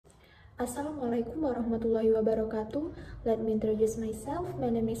Assalamualaikum warahmatullahi wabarakatuh. Let me introduce myself. My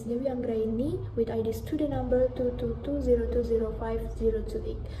name is Dewi Anggraini with ID student number 222020502.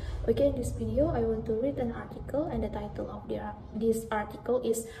 Okay, in this video, I want to read an article, and the title of this article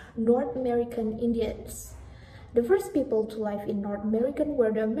is North American Indians. The first people to live in North America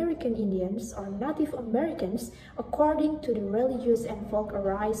were the American Indians, or Native Americans, according to the religious and folk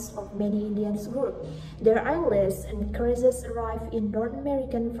rise of many Indians groups. Their islands and crests arrived in North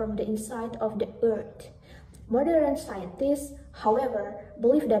America from the inside of the earth. Modern scientists, however,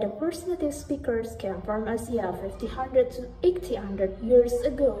 believe that the first native speakers came from Asia 1500 to 1800 years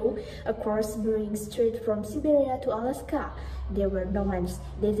ago, across Bering Strait from Siberia to Alaska. They were nomads.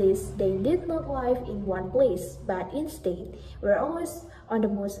 That is, they did not live in one place, but instead were always on the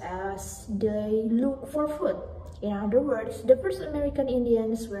move as they looked for food. In other words, the first American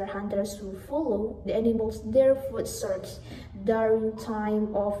Indians were hunters who followed the animals their food search during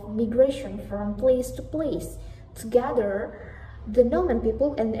time of migration from place to place. Together, the nomad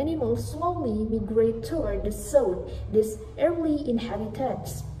people and animals slowly migrate toward the south. These early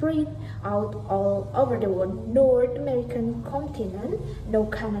inhabitants spread out all over the North American continent, now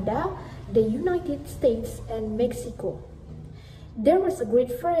Canada, the United States, and Mexico. There was a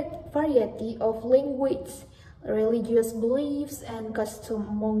great variety of language, religious beliefs, and customs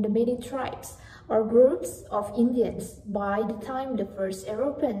among the many tribes or groups of Indians. By the time the first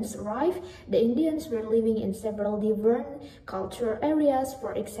Europeans arrived, the Indians were living in several different cultural areas.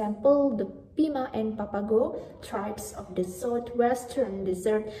 For example, the Pima and Papago tribes of the southwestern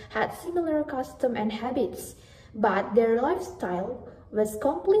desert had similar customs and habits, but their lifestyle was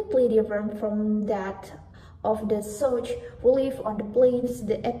completely different from that of the South, who live on the plains,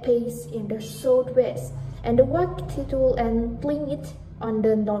 the Epes in the southwest, and the Waktitul and Tlingit on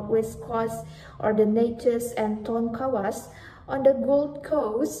the northwest coast, or the Natchez and Tonkawas on the Gold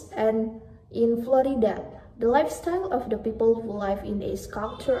Coast and in Florida. The lifestyle of the people who live in a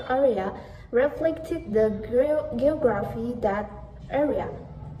cultural area reflected the geography that area.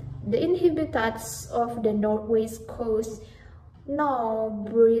 The inhabitants of the northwest coast, now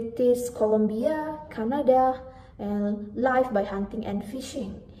British Columbia, Canada, and live by hunting and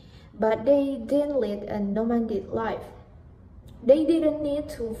fishing, but they didn't lead a nomadic life. They didn't need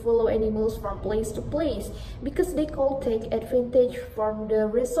to follow animals from place to place because they could take advantage from the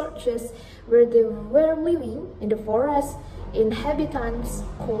resources where they were living. In the forest, inhabitants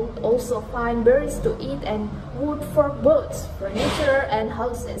could also find berries to eat and wood for boats, furniture, and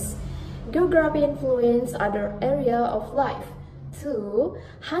houses. Geography influenced other areas of life. Too,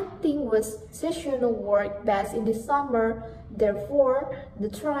 hunting was seasonal work best in the summer. Therefore, the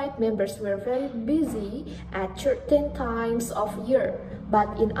tribe members were very busy at certain times of year,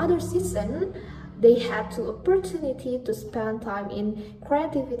 but in other seasons, they had the opportunity to spend time in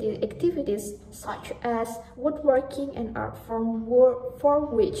creativity activities such as woodworking and art form, for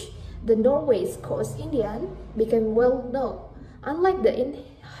which the Northwest Coast Indian became well known. Unlike the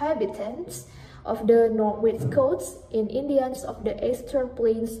inhabitants of the Northwest Coast, Indians of the Eastern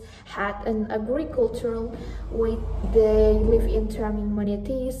Plains had an agricultural way. They live in farming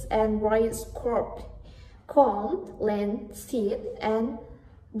communities and raise crops, corn, land, seed, and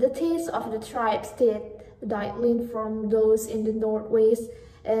the taste of the tribe stayed different from those in the Northwest.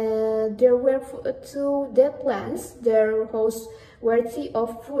 There were two dead plants. Their hosts were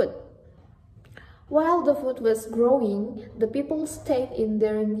of food. While the food was growing, the people stayed in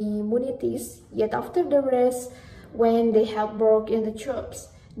their communities, yet after the rest, when they had work in the shops,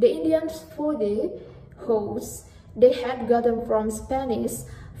 the Indians food hosts they had gotten from Spanish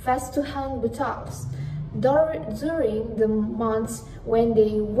fast to hunt buttocks. During the months when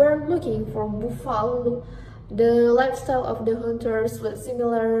they were looking for buffalo, the lifestyle of the hunters was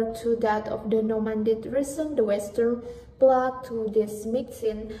similar to that of the nomadic region. The western plateau, this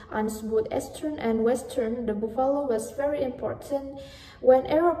mixing on both eastern and western, the buffalo was very important when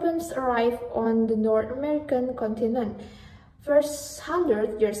Europeans arrived on the North American continent. First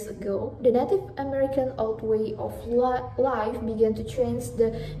 100 years ago, the Native American old way of life began to change. The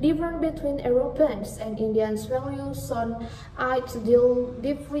difference between Europeans and Indians values on ideal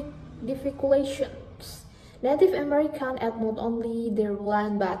difficulties. Native Americans had not only their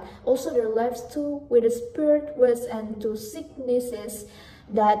land but also their lives too, with the spirit was and to sicknesses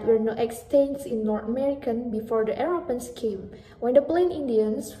that were not extinct in North America before the Europeans came. When the Plain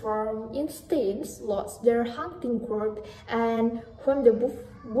Indians, for instance, lost their hunting group and when the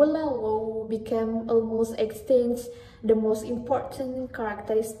buffalo became almost extinct, the most important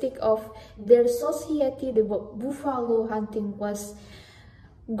characteristic of their society, the buffalo hunting, was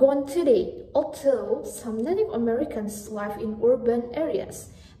gone today. Although some Native Americans live in urban areas,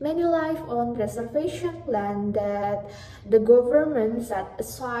 Many live on reservation land that the government set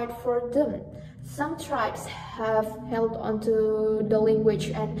aside for them. Some tribes have held onto the language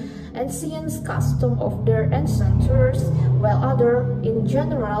and ancient custom of their ancestors, while others, in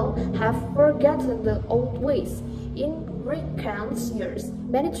general, have forgotten the old ways. In recent years,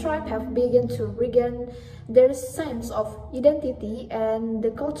 many tribes have begun to regain their sense of identity and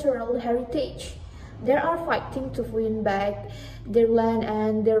the cultural heritage. They are fighting to win back their land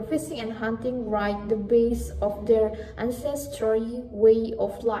and their fishing and hunting right, the base of their ancestral way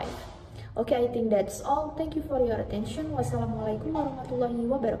of life. Okay, I think that's all. Thank you for your attention. Wassalamualaikum warahmatullahi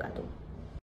wabarakatuh.